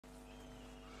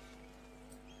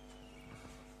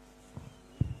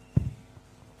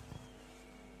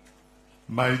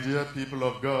My dear people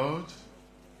of God,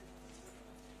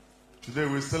 today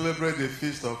we celebrate the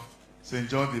feast of St.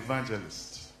 John the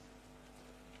Evangelist.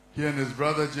 He and his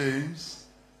brother James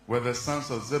were the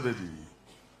sons of Zebedee,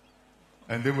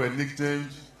 and they were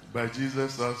nicknamed by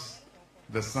Jesus as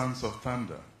the sons of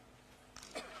thunder.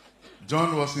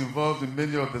 John was involved in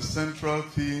many of the central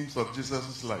themes of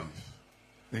Jesus' life,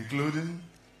 including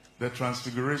the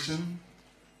transfiguration,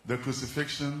 the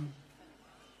crucifixion,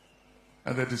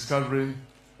 and the discovery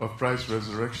of Christ's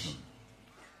resurrection.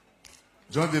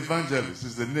 John the Evangelist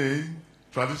is the name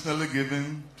traditionally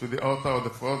given to the author of the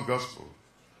fourth gospel,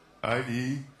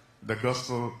 i.e., the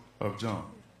Gospel of John.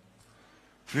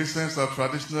 Christians have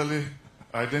traditionally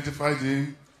identified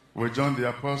him with John the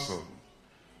Apostle,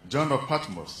 John of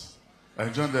Patmos,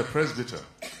 and John the Presbyter,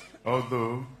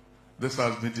 although this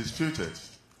has been disputed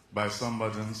by some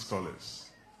modern scholars.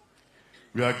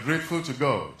 We are grateful to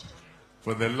God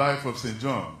for the life of St.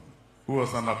 John, who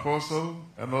was an apostle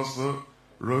and also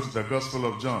wrote the Gospel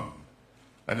of John,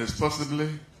 and is possibly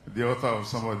the author of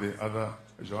some of the other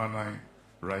Johannine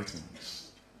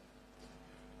writings.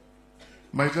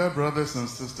 My dear brothers and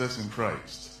sisters in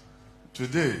Christ,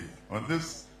 today, on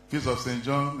this feast of St.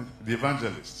 John the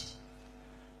Evangelist,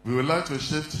 we would like to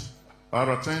shift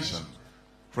our attention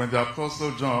from the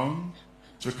Apostle John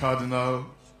to Cardinal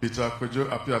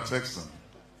Appiah Turkson,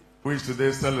 who is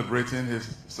today celebrating his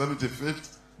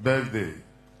 75th birthday,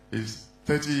 his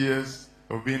 30 years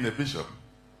of being a bishop,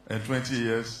 and 20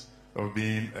 years of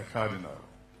being a cardinal.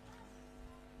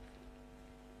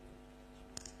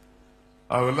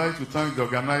 I would like to thank the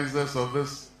organizers of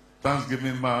this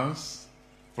Thanksgiving Mass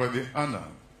for the honor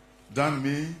done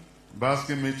me by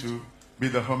asking me to be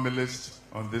the homilist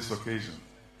on this occasion.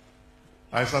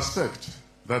 I suspect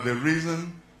that the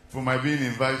reason for my being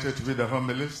invited to be the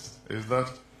homilist is that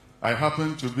I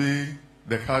happen to be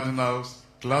the cardinal's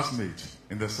classmate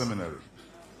in the seminary.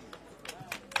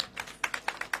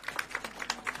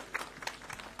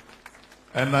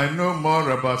 And I know more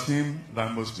about him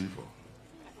than most people.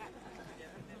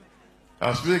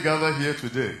 As we gather here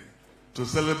today to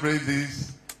celebrate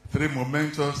these three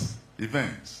momentous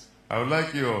events, I would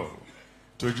like you all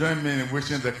to join me in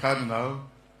wishing the Cardinal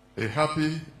a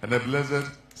happy and a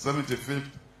blessed 75th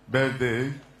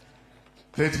birthday,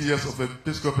 30 years of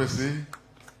episcopacy,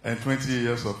 and 20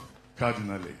 years of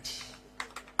cardinalate.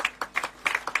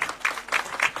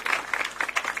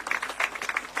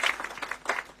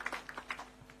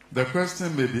 The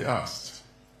question may be asked,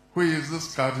 who is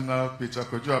this Cardinal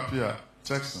Appiah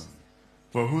Turkson,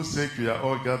 for whose sake we are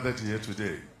all gathered here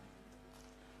today?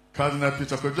 Cardinal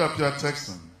Appiah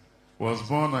Turkson was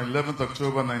born on 11th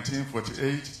October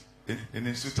 1948 in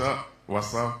Nsuta,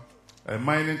 Wasa, a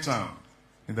mining town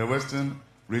in the western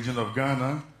region of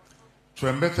Ghana, to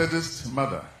a Methodist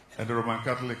mother and a Roman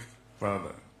Catholic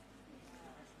father.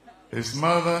 His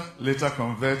mother later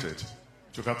converted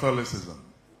to Catholicism.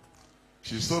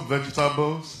 She sold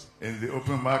vegetables in the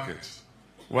open market,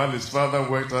 while his father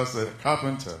worked as a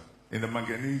carpenter in the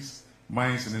manganese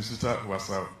mines in Nsuta,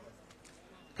 Wasa.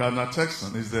 Cardinal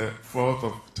Turkson is the fourth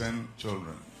of 10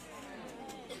 children.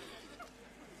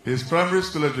 His primary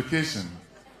school education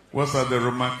was at the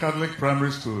Roman Catholic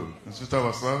Primary School in Nsuta,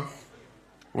 Wasa,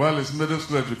 while his middle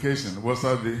school education was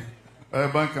at the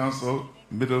Urban Council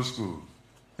Middle School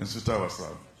in Nsuta, Wasa.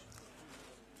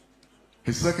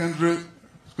 His secondary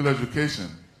school education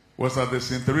was at the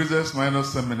St. Teresa's Minor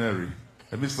Seminary,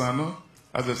 Emisano,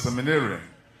 as a seminarian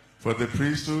for the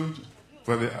priesthood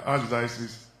for the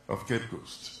Archdiocese of Cape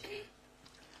Coast.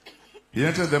 He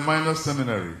entered the minor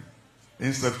seminary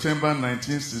in September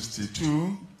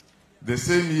 1962, the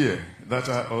same year that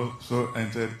I also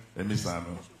entered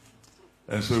Emisano,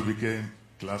 and so we became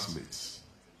classmates.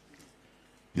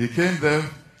 He came there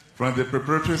from the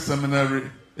preparatory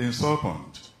seminary in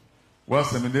Salpond, while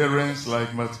seminarians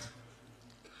like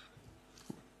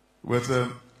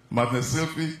Martin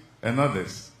Silfi and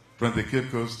others from the Cape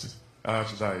Coast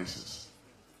Archdiocese.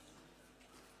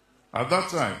 At that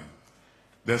time,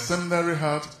 the seminary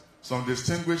had some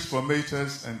distinguished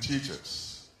formators and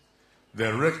teachers.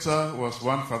 The rector was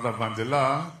one Father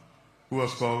Vandela, who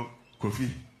was called Kofi.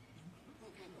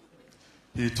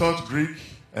 He taught Greek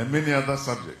and many other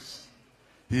subjects.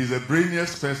 He is the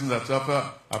brainiest person that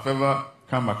I've ever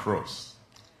come across.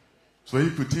 So he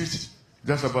could teach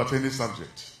just about any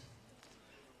subject.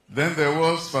 Then there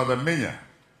was Father Menya,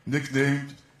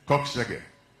 nicknamed Cockshagger,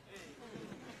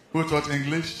 who taught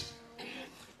English,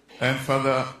 and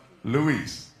Father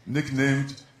Louis,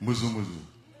 nicknamed Muzu Muzu,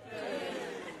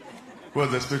 who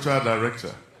was the spiritual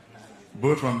director,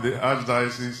 both from the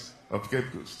Archdiocese of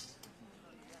Cape Coast.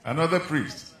 Another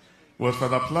priest was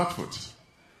Father Platfoot,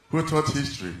 who taught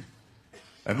history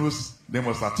and whose name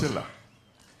was Attila,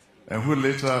 and who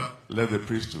later led the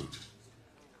priesthood.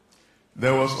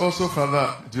 There was also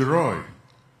Father DeRoy,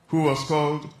 who was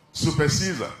called Super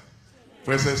Caesar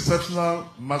for his exceptional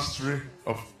mastery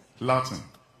of Latin.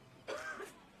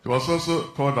 He was also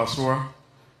called Asua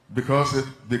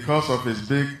because of his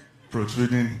big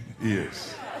protruding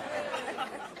ears.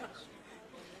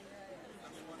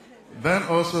 Then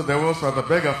also there was Father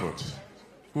Begafoot,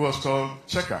 who was called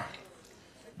Checker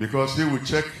because he would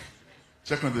check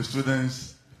on the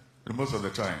students most of the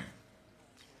time.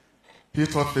 He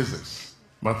taught physics,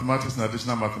 mathematics, and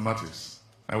additional mathematics.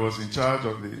 I was in charge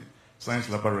of the science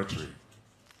laboratory.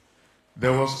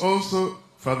 There was also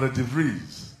Father De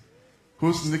Vries,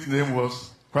 whose nickname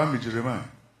was Kwame Jeremiah.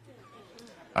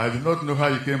 I do not know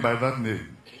how he came by that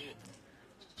name.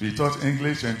 He taught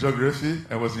English and geography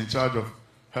and was in charge of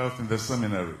health in the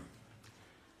seminary.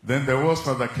 Then there was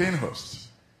Father Kanehurst,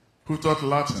 who taught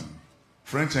Latin,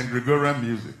 French, and Gregorian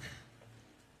music.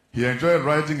 He enjoyed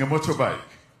riding a motorbike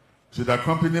to the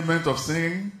accompaniment of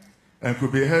singing and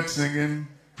could be heard singing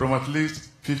from at least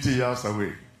 50 yards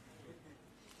away.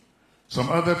 Some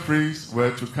other priests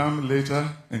were to come later,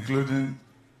 including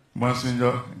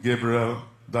Monsignor Gabriel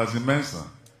Dazi-Mensah,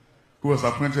 who was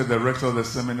appointed the rector of the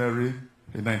seminary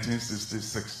in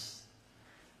 1966.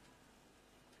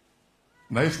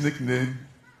 Now his nickname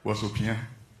was Opien.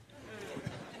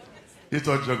 He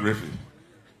taught geography.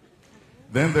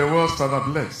 Then there was Father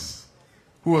Bless,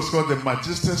 who was called the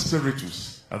Magister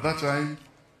Spiritus. At that time,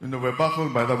 we're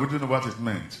baffled by that. We didn't know what it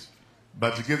meant.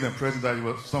 But he gave the impression that he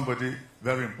was somebody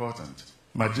very important.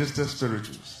 Magister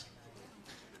Spiritus.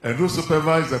 And who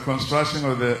supervised the construction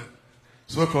of the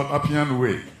so-called Appian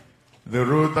Way, the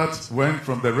road that went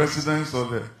from the residence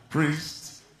of the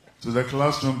priests to the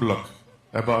classroom block,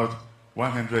 about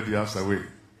 100 yards away.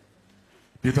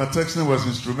 Peter Turkson was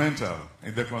instrumental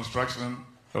in the construction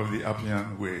of the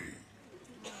Appian Way.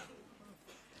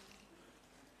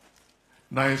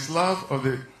 Now his love of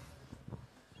the...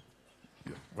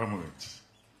 one moment.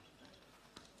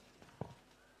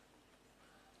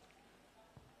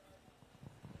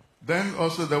 Then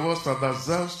also there was Father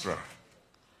Zelstra,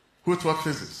 who taught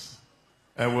physics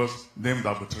and was named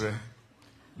Abutre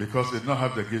because he did not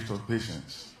have the gift of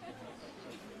patience.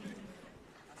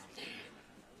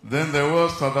 Then there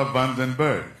was Father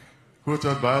Vandenberg, who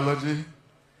taught biology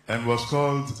and was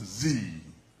called Z.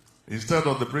 Instead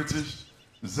of the British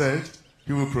Z,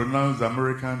 he would pronounce the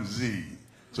American Z,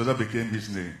 so that became his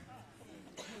name.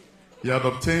 He had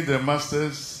obtained a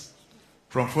master's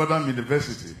from Fordham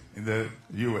University in the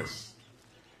US.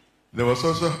 There was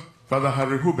also Father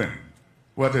Harry Huben,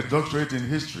 who had a doctorate in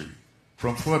history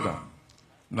from Fordham.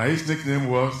 Now his nickname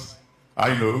was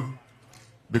I Know,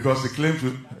 because he claimed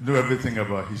to know everything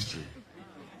about history.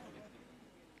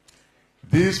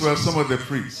 These were some of the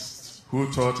priests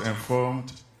who taught and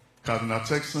formed Cardinal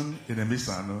Turkson in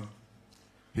Emisano.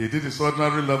 He did his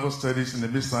ordinary level studies in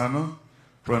Emisano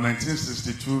from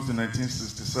 1962 to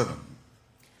 1967.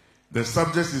 The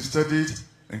subjects he studied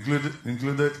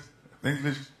included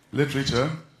English literature,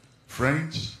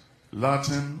 French,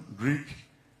 Latin, Greek,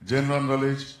 general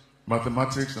knowledge,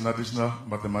 mathematics, and additional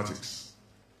mathematics.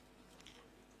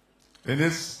 In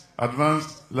his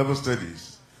advanced level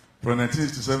studies from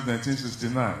 1967 to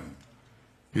 1969,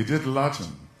 he did Latin,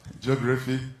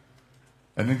 geography,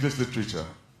 and English literature,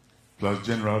 plus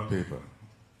general paper.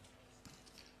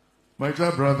 My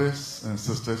dear brothers and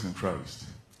sisters in Christ,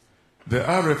 there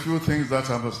are a few things that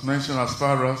I must mention as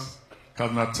far as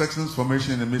Cardinal Turkson's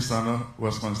formation in Misano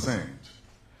was concerned.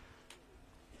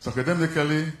 So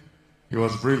academically, he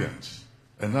was brilliant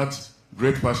and had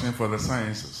great passion for the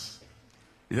sciences.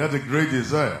 He had a great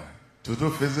desire to do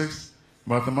physics,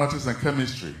 mathematics, and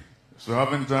chemistry. So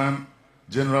having done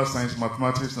general science,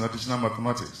 mathematics, and additional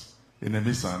mathematics in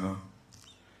Emisano,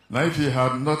 now if he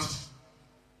had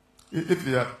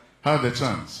had the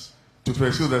chance to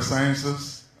pursue the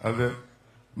sciences at the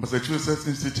Massachusetts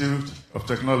Institute of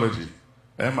Technology,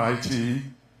 MIT,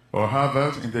 or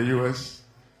Harvard in the US,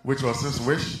 which was his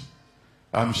wish,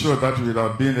 I'm sure that would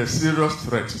have been a serious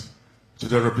threat to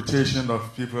the reputation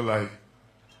of people like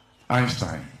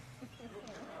Einstein.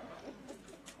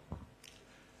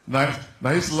 Now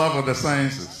his love of the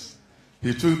sciences,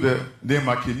 he took the name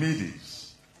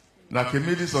Archimedes. Now,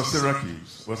 Archimedes of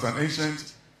Syracuse was an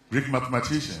ancient Greek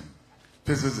mathematician,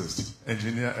 physicist,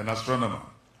 engineer, and astronomer.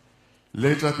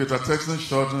 Later, Peter Turkson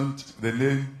shortened the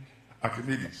name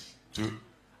Archimedes to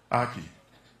Archie.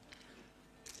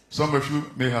 Some of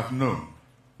you may have known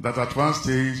that at one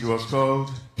stage he was called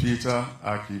Peter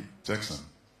Archie Turkson.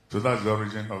 So that's the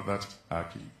origin of that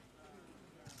Archie.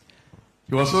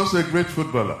 He was also a great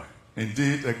footballer,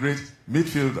 indeed a great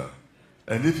midfielder.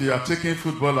 And if he had taken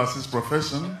football as his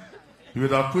profession, he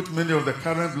would have put many of the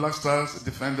current Black Stars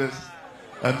defenders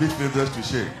and midfielders to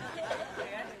shame.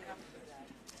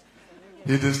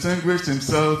 He distinguished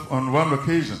himself on one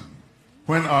occasion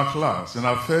when our class, in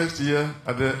our first year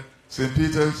at the St.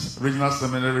 Peter's Regional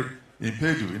Seminary in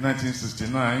Pedu in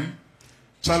 1969,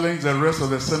 challenged the rest of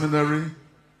the seminary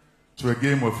to a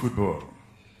game of football.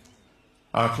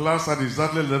 Our class had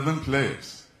exactly 11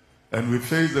 players, and we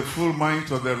faced the full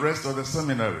might of the rest of the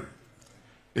seminary.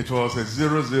 It was a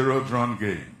 0-0 drawn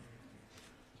game.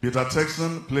 Peter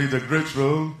Turkson played a great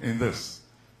role in this,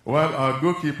 while our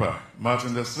goalkeeper,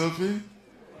 Martin De Silva,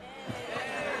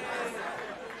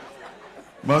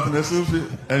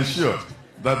 ensured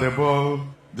that the ball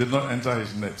did not enter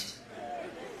his net.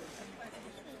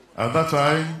 At that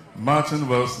time, Martin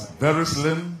was very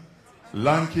slim,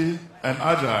 lanky, and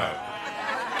agile,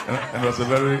 and was a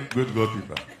very good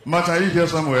goalkeeper. Martin, are you here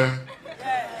somewhere?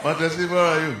 Martin, where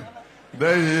are you?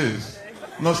 There he is.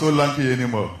 Not so lanky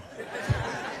anymore.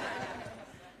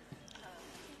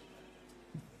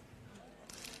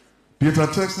 Peter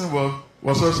Turkson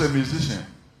was also a musician.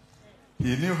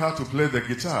 He knew how to play the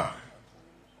guitar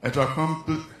and to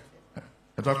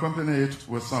accompany it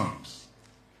with songs.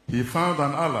 He found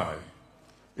an ally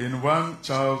in one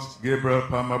Charles Gabriel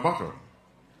Palmer Buckle,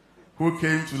 who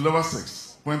came to lower six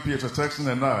when Peter Turkson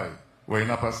and I were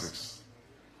in upper six.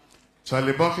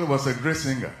 Charlie Buckle was a great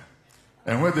singer,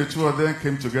 and when the two of them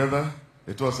came together,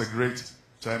 it was a great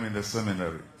time in the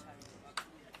seminary.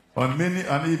 On many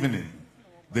an evening,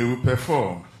 they would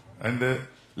perform, and the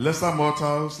lesser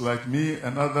mortals like me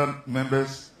and other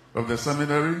members of the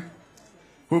seminary,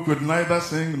 who could neither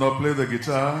sing nor play the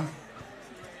guitar,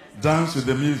 danced to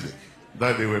the music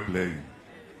that they were playing.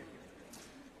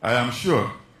 I am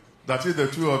sure that if the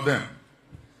two of them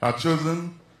had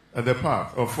chosen the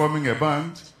path of forming a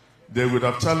band, they would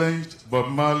have challenged Bob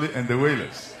Marley and the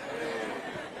Wailers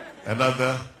and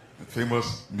other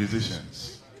famous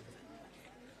musicians.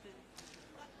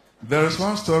 There is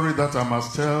one story that I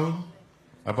must tell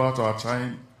about our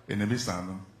time in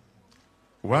Emisano.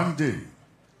 One day,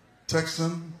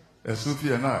 Turkson,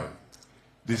 Esufi, and I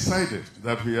decided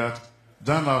that we had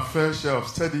done our fair share of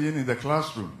studying in the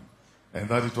classroom and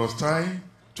that it was time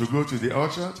to go to the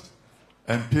orchard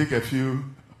and pick a few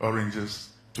oranges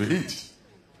to eat.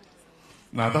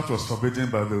 Now, that was forbidden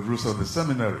by the rules of the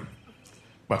seminary.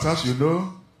 But as you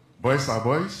know, boys are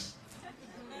boys.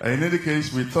 And in any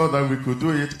case, we thought that we could do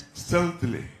it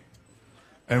stealthily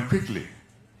and quickly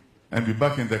and be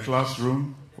back in the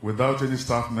classroom without any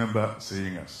staff member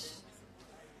seeing us.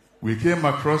 We came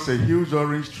across a huge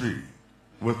orange tree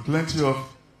with plenty of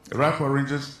ripe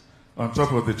oranges on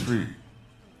top of the tree.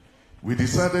 We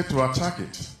decided to attack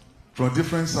it from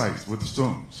different sides with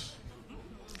stones.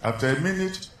 After a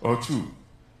minute or two,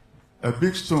 a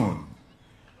big stone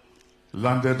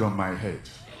landed on my head.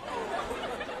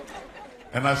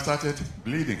 And I started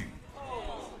bleeding.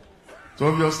 So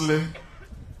obviously,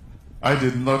 I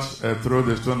did not throw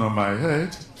the stone on my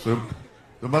head, so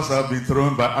it must have been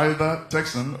thrown by either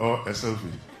Turkson or a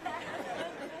selfie.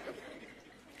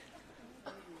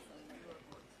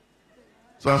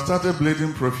 So I started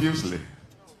bleeding profusely,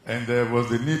 and there was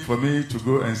the need for me to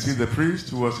go and see the priest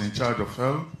who was in charge of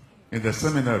health in the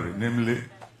seminary, namely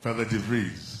Father De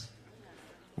Vries.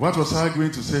 What was I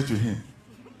going to say to him?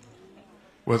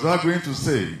 Was I going to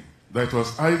say that it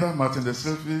was either Martin De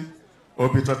Silva or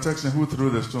Peter Turkson who threw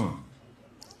the stone?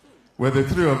 Were the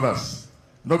three of us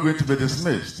not going to be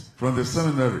dismissed from the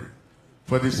seminary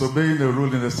for disobeying a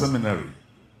rule in the seminary?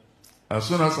 As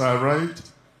soon as I arrived,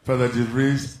 Father De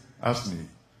Vries asked me,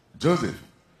 "Joseph,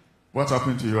 what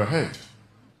happened to your head?"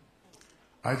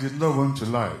 I did not want to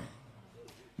lie.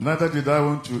 Neither did I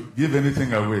want to give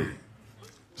anything away.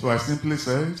 So I simply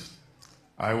said,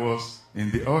 I was in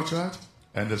the orchard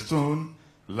and the stone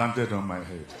landed on my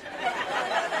head.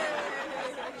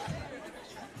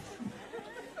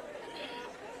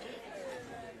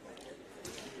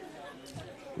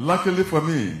 Luckily for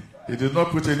me, he did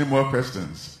not put any more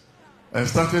questions and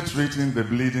started treating the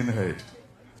bleeding head.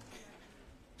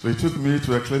 So he took me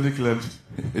to a clinic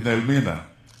in Elmina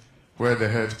where the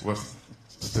head was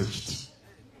stitched.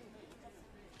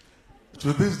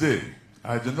 To this day,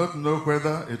 I do not know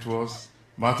whether it was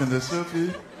Martin De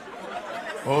Silva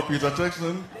or Peter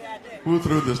Turkson who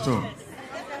threw the stone.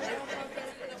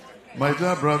 My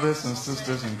dear brothers and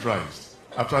sisters in Christ,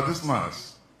 after this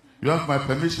Mass, you have my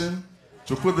permission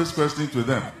to put this question to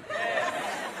them.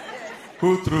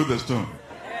 Who threw the stone?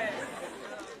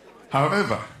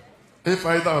 However, if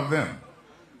either of them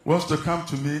wants to come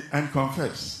to me and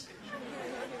confess,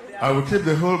 I will keep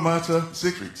the whole matter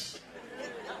secret.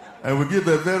 I will give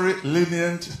a very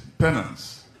lenient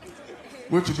penance,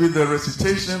 which will be the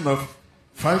recitation of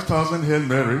 5,000 Hail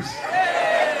Marys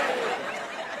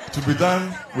to be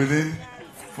done within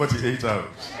 48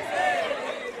 hours.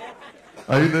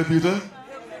 Are you there, Peter?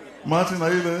 Martin,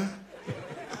 are you there?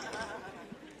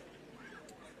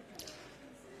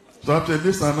 So after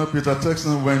this, Peter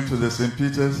Turkson went to the St.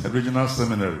 Peter's Regional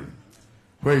Seminary,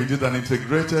 where he did an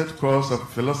integrated course of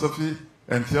philosophy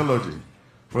and theology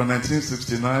from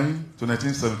 1969 to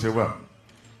 1971,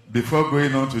 before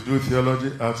going on to do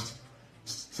theology at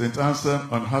St.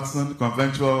 Anselm-on-Hudson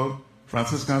Conventual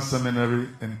Franciscan Seminary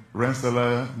in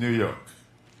Rensselaer, New York,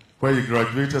 where he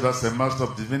graduated as a Master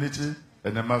of Divinity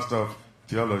and a Master of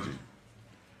Theology.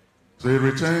 So he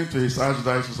returned to his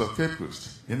Archdiocese of Cape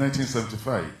Coast in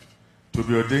 1975 to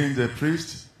be ordained a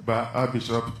priest by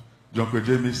Archbishop John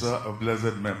Kwejemisa of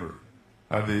blessed memory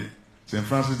at the St.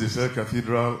 Francis de Sales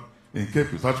Cathedral in Cape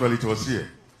Coast. Actually, it was here,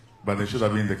 but they should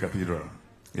have been in the cathedral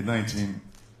in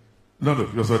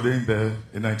he was ordained there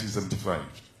in 1975.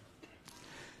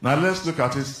 Now let's look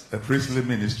at his priestly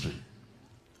ministry.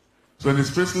 So in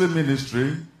his priestly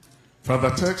ministry, Father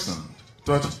Turkson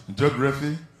taught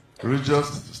geography,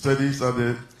 religious studies at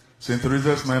the St.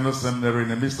 Teresa's Minor Seminary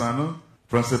in Emisano.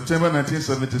 From September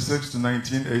 1976 to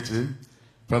 1980,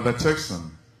 Father Turkson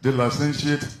did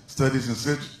licentiate studies in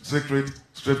sacred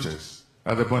scriptures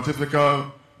at the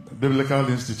Pontifical Biblical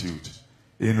Institute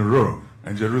in Rome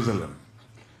and Jerusalem.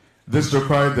 This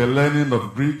required the learning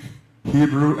of Greek,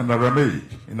 Hebrew, and Aramaic,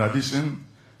 in addition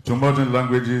to modern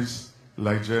languages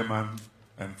like German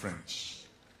and French.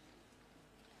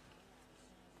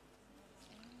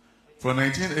 From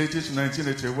 1980 to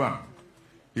 1981,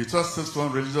 he taught 6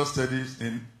 form religious studies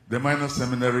in the Minor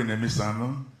Seminary in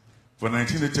Emisano. From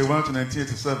 1981 to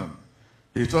 1987,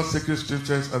 he taught sacred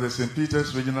scriptures at the St.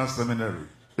 Peter's Regional Seminary,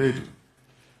 Pedu.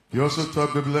 He also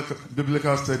taught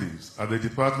biblical studies at the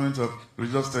Department of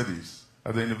Religious Studies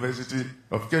at the University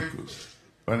of Cape Coast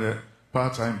on a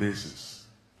part-time basis.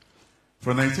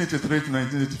 From 1983 to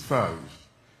 1985,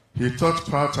 he taught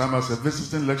part-time as a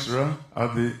visiting lecturer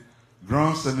at the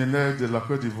Grand Séminaire de la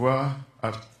Côte d'Ivoire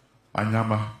at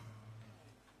Anyama.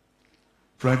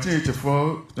 From 1984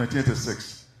 to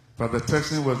 1986, Father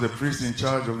Turkson was the priest in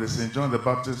charge of the St. John the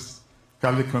Baptist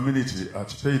Catholic community at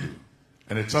Pedu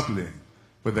and a chaplain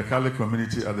for the Catholic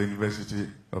community at the University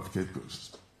of Cape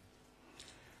Coast.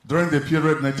 During the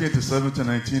period 1987 to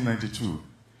 1992,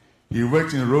 he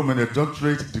worked in Rome on a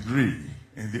doctorate degree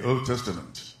in the Old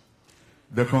Testament.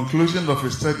 The conclusion of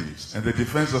his studies and the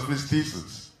defense of his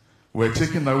thesis were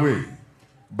taken away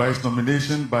by his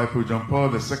nomination by Pope John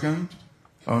Paul II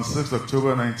on 6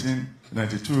 October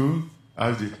 1992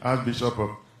 as the Archbishop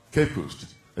of Cape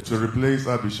Coast to replace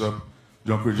Archbishop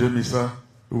John Kwejemisa,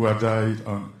 who had died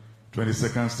on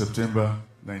 22nd September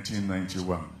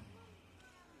 1991.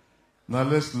 Now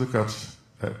let's look at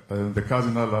the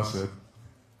Cardinal as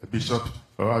a bishop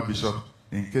or Archbishop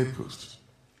in Cape Coast.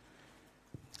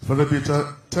 Father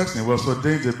Peter Turkson was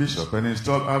ordained a bishop and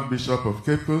installed Archbishop of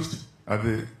Cape Coast at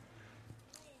the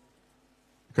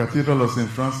Cathedral of St.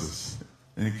 Francis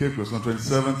in Cape Coast on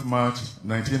 27th March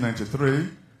 1993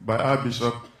 by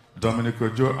Archbishop Dominico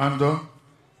Jo Ando,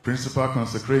 Principal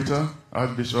Consecrator,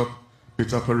 Archbishop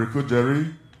Peter Periku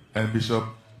Derry, and Bishop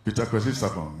Peter Kwesi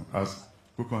Sapong as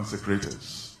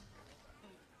co-consecrators.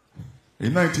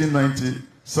 In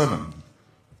 1997,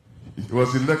 he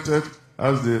was elected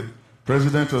as the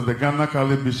president of the Ghana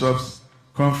Catholic Bishops'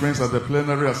 Conference at the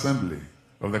Plenary Assembly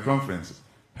of the conference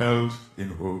held in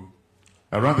Ho.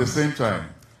 Around the same time,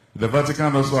 the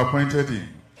Vatican also appointed him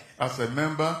as a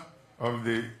member of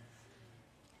the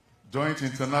Joint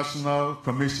International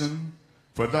Commission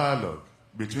for Dialogue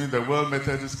between the World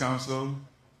Methodist Council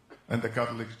and the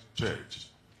Catholic Church.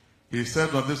 He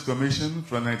served on this commission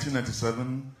from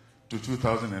 1997 to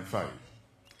 2005.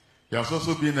 He has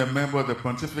also been a member of the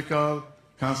Pontifical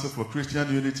Council for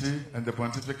Christian Unity and the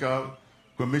Pontifical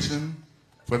Commission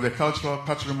for the Cultural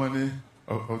Patrimony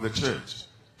of the Church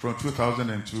from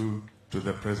 2002 to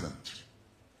the present.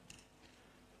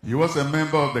 He was a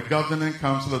member of the Governing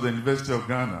Council of the University of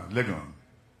Ghana, Legon,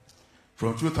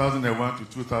 from 2001 to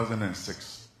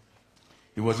 2006.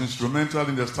 He was instrumental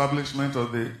in the establishment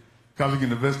of the Catholic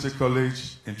University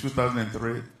College in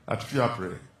 2003 at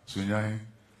Fiapre, Sunyai,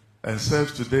 and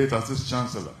serves to date as its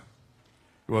chancellor.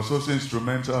 He was also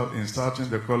instrumental in starting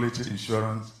the Quality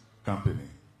Insurance Company.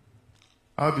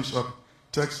 Archbishop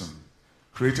Turkson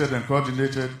created and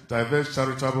coordinated diverse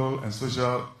charitable and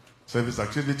social service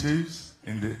activities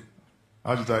in the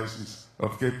Archdiocese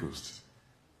of Cape Coast.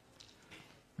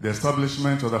 The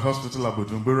establishment of the Hospital at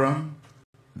Bujumbura,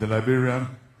 the Liberian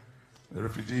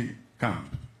refugee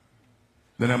camp.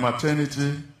 Then a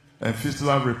maternity and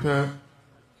fistula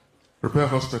repair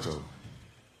hospital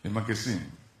in Makessim.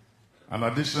 An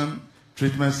addition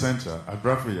treatment center at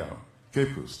Brafuyao,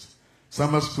 Cape Coast.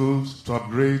 Summer schools to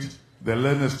upgrade the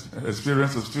learning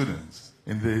experience of students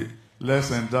in the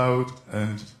less endowed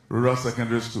and rural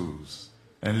secondary schools,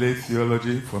 and lay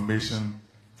theology formation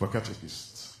for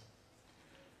catechists.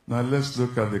 Now let's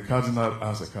look at the cardinal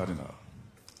as a cardinal.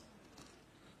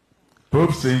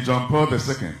 Pope St. John Paul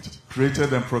II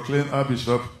created and proclaimed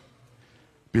Archbishop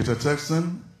Peter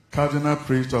Turkson, cardinal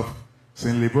priest of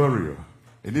St. Liborio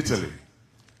in Italy,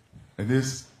 in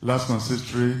his last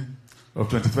consistory of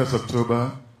 21st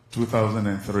October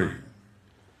 2003.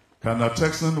 Cardinal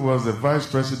Turkson was the vice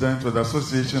president of the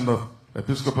Association of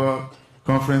Episcopal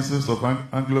Conferences of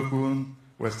Anglophone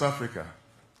West Africa,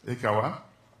 ECAWA,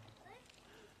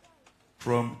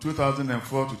 from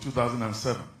 2004 to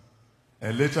 2007,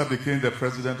 and later became the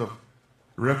president of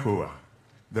RECOA,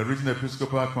 the Regional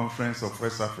Episcopal Conference of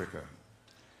West Africa.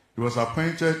 He was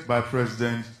appointed by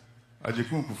President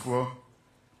Ajikun Kufuor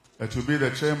to be the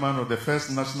chairman of the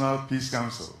First National Peace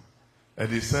Council, and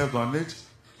he served on it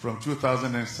from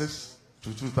 2006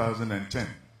 to 2010.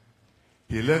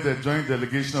 He led the joint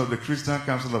delegation of the Christian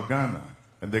Council of Ghana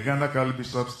and the Ghana Catholic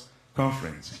Bishops'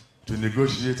 Conference to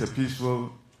negotiate a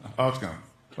peaceful outcome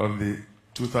of the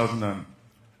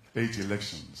 2008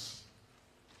 elections.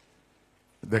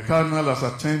 The Cardinal has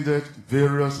attended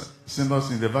various synods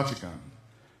in the Vatican,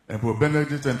 and Pope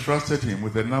Benedict entrusted him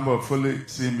with a number of Holy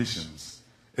See missions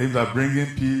aimed at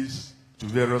bringing peace to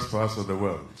various parts of the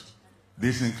world.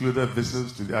 These included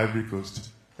visits to the Ivory Coast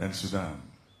and Sudan.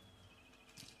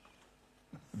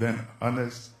 Then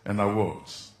honors and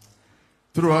awards.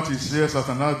 Throughout his years as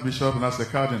an archbishop and as a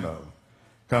cardinal,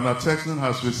 Cardinal Turkson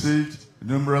has received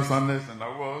numerous honors and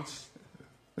awards,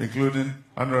 including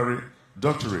honorary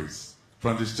doctorates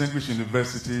from distinguished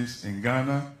universities in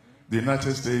Ghana, the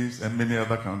United States, and many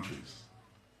other countries.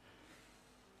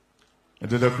 And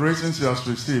the decorations he has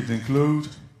received include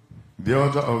the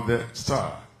Order of the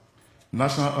Star,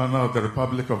 National Honor of the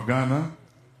Republic of Ghana,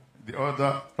 the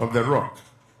Order of the Rock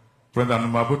from the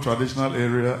Numabo traditional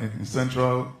area in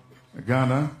central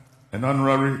Ghana, an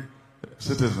honorary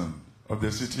citizen of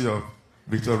the city of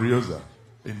Victoriosa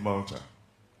in Malta.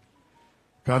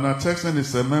 Cardinal Turkson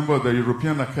is a member of the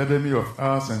European Academy of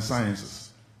Arts and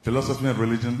Sciences, Philosophy and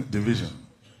Religion Division,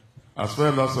 as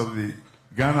well as of the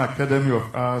Ghana Academy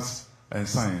of Arts and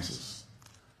Sciences.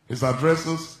 His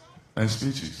addresses and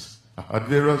speeches at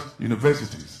various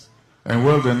universities and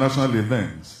world and national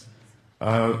events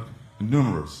are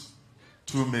numerous,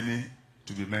 too many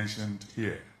to be mentioned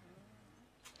here.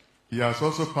 He has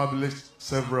also published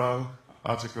several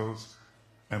articles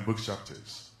and book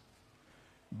chapters.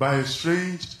 By a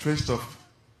strange twist of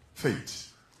fate,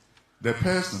 the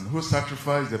person who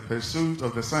sacrificed the pursuit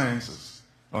of the sciences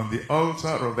on the altar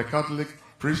of the Catholic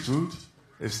priesthood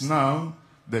is now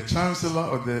the Chancellor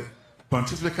of the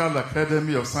Pontifical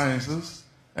Academy of Sciences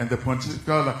and the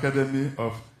Pontifical Academy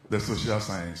of the Social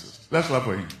Sciences. Let's clap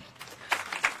for him.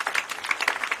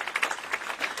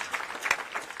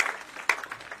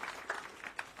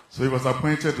 So he was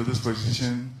appointed to this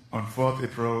position on 4th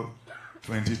April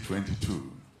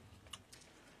 2022.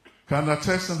 Cardinal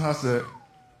Turkson has a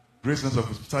great sense of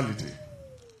hospitality.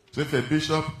 So if a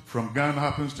bishop from Ghana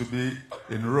happens to be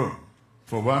in Rome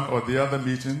for one or the other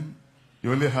meeting, he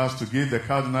only has to give the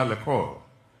cardinal a call,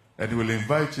 and he will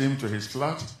invite him to his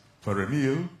flat for a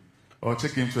meal or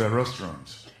take him to a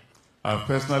restaurant. I've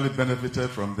personally benefited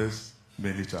from this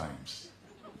many times.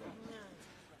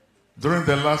 During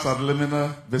the last ad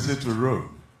limina visit to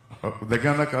Rome, the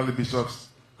Ghana Catholic Bishops'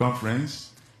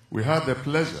 Conference, we had the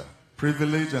pleasure,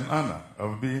 privilege, and honor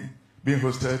of being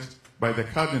hosted by the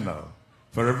Cardinal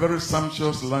for a very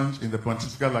sumptuous lunch in the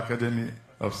Pontifical Academy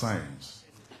of Science.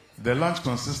 The lunch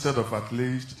consisted of at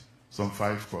least some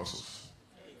 5 courses,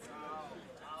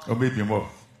 or maybe more.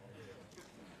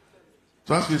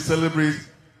 So as we celebrate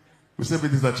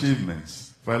these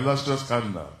achievements for illustrious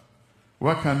Cardinal,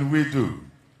 what can we do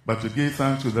but to give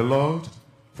thanks to the Lord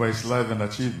for his life and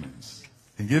achievements?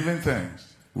 In giving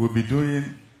thanks, we'll be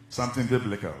doing something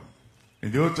biblical.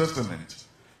 In the Old Testament,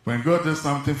 when God did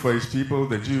something for his people,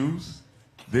 the Jews,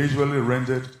 they usually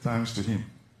rendered thanks to him.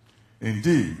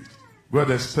 Indeed, God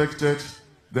expected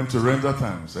them to render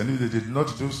thanks, and if they did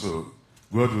not do so,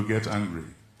 God will get angry.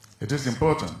 It is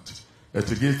important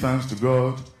to give thanks to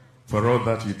God for all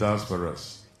that he does for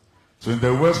us. So in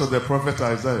the words of the prophet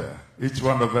Isaiah, each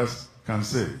one of us can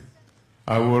say,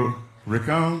 I will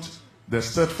recount the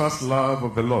steadfast love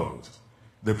of the Lord,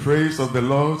 the praise of the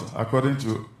Lord according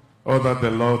to all that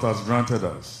the Lord has granted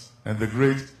us, and the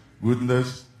great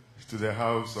goodness to the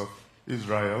house of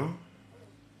Israel,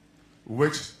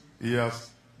 which he has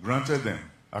granted them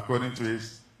according to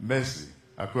his mercy,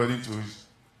 according to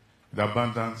the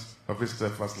abundance of his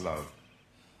steadfast love.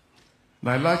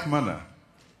 Now, in like manner,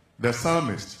 the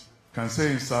psalmist can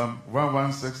say in Psalm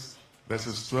 116,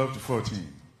 verses 12 to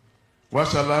 14, "What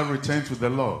shall I return to the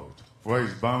Lord for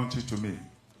his bounty to me?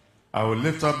 I will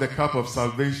lift up the cup of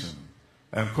salvation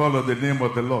and call on the name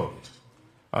of the Lord.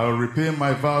 I will repay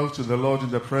my vows to the Lord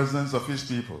in the presence of his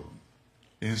people."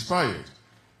 Inspired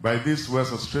by these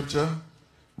words of Scripture,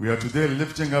 we are today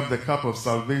lifting up the cup of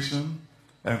salvation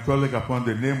and calling upon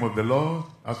the name of the Lord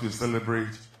as we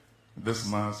celebrate this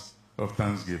Mass of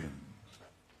Thanksgiving.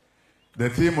 The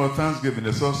theme of Thanksgiving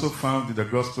is also found in the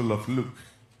Gospel of Luke,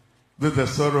 with the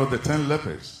story of the 10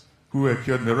 lepers who were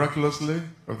cured miraculously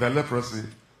of their leprosy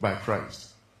by Christ.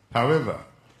 However,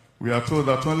 we are told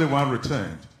that only one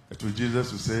returned to Jesus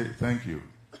to say thank you.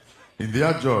 In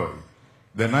their joy,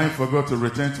 the 9 forgot to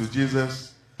return to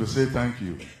Jesus to say thank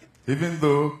you. Even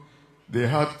though they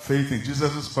had faith in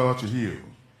Jesus' power to heal,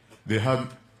 they had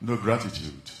no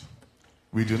gratitude.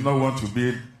 We do not want to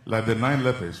be like the 9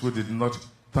 lepers who did not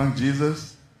thank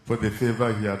Jesus for the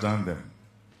favor he had done them.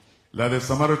 Like the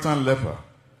Samaritan leper,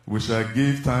 we shall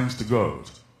give thanks to God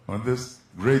on this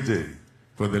great day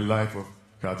for the life of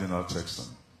Cardinal Turkson.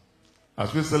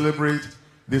 As we celebrate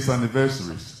these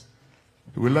anniversaries,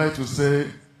 we like to say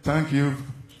thank you,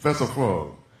 first of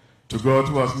all, to God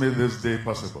who has made this day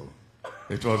possible.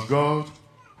 It was God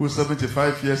who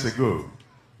 75 years ago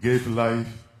gave life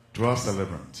to our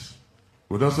celebrant.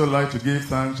 We'd also like to give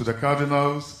thanks to the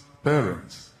Cardinal's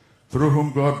parents, through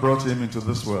whom God brought him into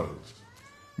this world.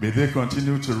 May they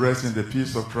continue to rest in the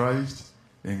peace of Christ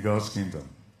in God's kingdom.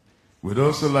 We'd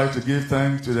also like to give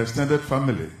thanks to the extended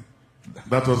family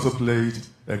that also played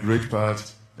a great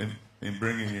part in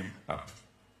bringing him up.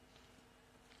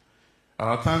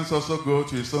 Our thanks also go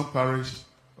to his own parish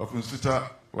of Nsuta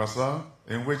Wasa,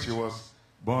 in which he was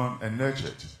born and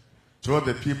nurtured, to all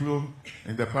the people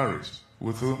in the parish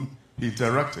with whom he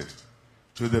interacted,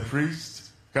 to the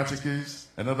priests, catechists,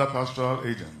 and other pastoral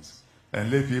agents,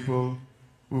 and lay people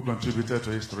who contributed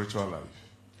to his spiritual life.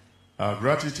 Our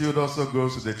gratitude also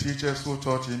goes to the teachers who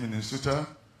taught him in Nsuta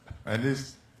and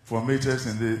his formators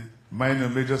in the minor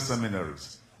and major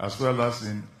seminaries, as well as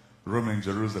in Rome and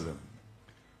Jerusalem.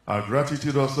 Our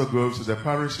gratitude also goes to the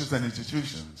parishes and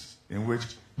institutions in which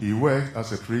he worked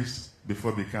as a priest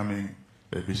before becoming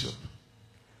a bishop.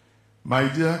 My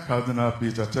dear Cardinal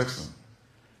Appiah Turkson,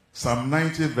 Psalm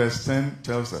 90 verse 10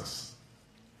 tells us,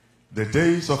 "The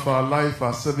days of our life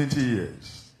are 70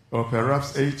 years, or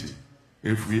perhaps 80,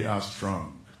 if we are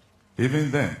strong.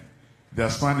 Even then, their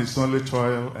span is only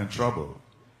toil and trouble.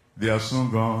 They are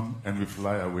soon gone and we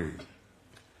fly away."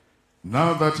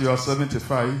 Now that you are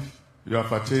 75, you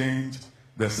have attained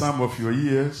the sum of your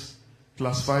years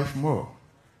plus 5 more.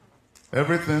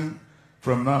 Everything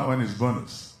from now on is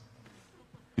bonus.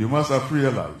 You must have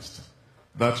realized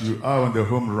that you are on the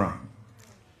home run.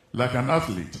 Like an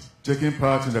athlete taking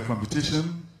part in the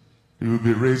competition, you will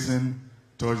be racing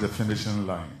towards the finishing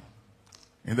line.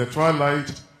 In the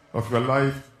twilight of your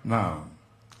life now,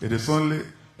 it is only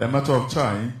a matter of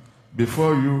time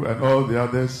before you and all the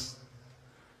others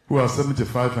who are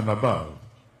 75 and above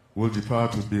will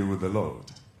depart to be with the Lord.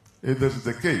 If this is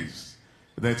the case,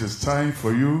 then it is time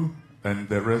for you and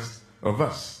the rest of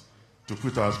us to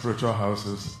put our spiritual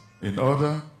houses in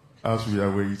order as we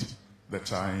await the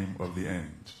time of the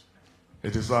end.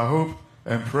 It is our hope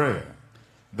and prayer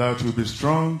that you'll be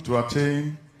strong to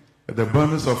attain the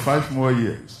bonus of 5 more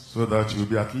years, so that you'll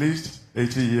be at least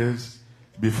 80 years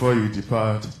before you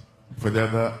depart for the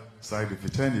other side of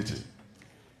eternity.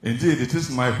 Indeed, it is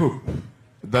my hope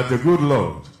that the good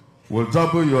Lord will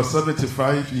double your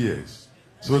 75 years,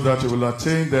 so that you will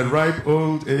attain the ripe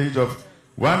old age of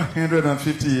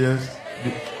 150 years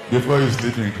before you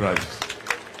sleep in Christ.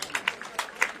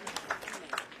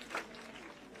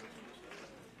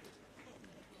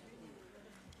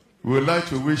 We would like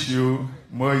to wish you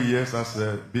more years as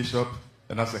a bishop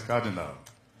and as a cardinal.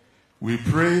 We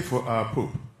pray for our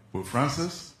Pope, Pope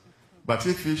Francis, but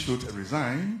if he should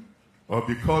resign or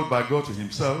be called by God to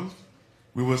himself,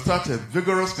 we will start a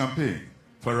vigorous campaign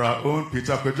for our own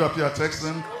Bishop Appiah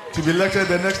Turkson to be elected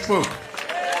the next Pope.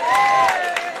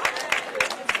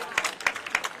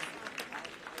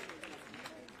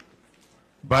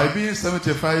 By being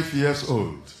 75 years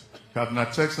old, Cardinal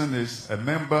Turkson is a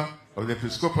member of the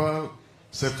Episcopal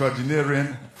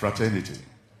Septuagenarian Fraternity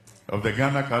of the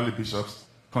Ghana Catholic Bishops'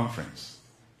 Conference.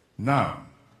 Now,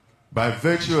 by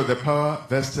virtue of the power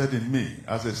vested in me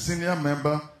as a senior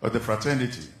member of the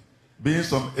fraternity, being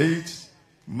some 8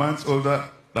 months older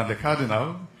than the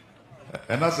Cardinal,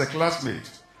 and as a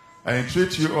classmate, I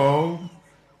entreat you all,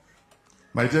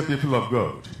 my dear people of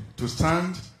God, to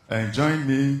stand and join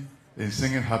me in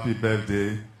singing happy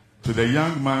birthday to the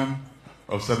young man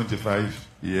of 75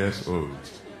 years old.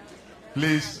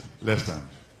 Please, let's stand.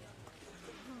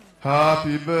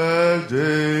 Happy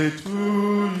birthday to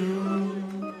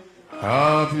you.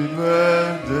 Happy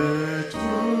birthday to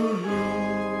you.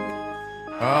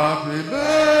 Happy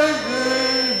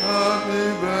birthday,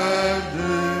 happy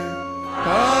birthday,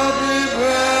 happy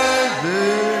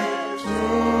birthday to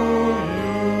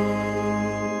you.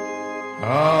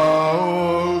 How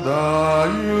old are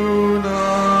you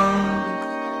now?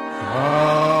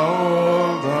 How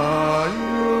old are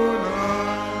you now?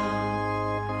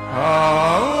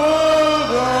 How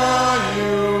old are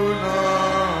you now?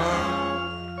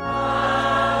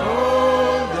 How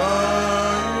old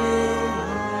are you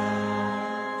now?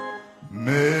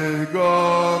 May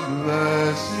God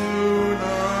bless you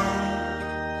now.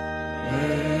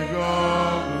 May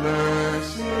God bless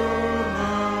you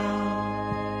now.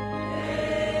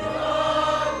 May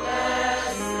God bless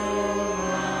you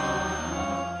now.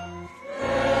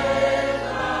 May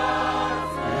God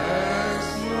bless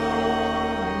you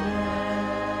now.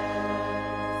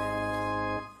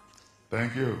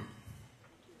 Thank you.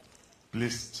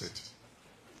 Please sit.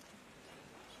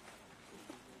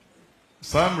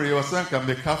 Samri wasanka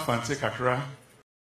meka fante kakra.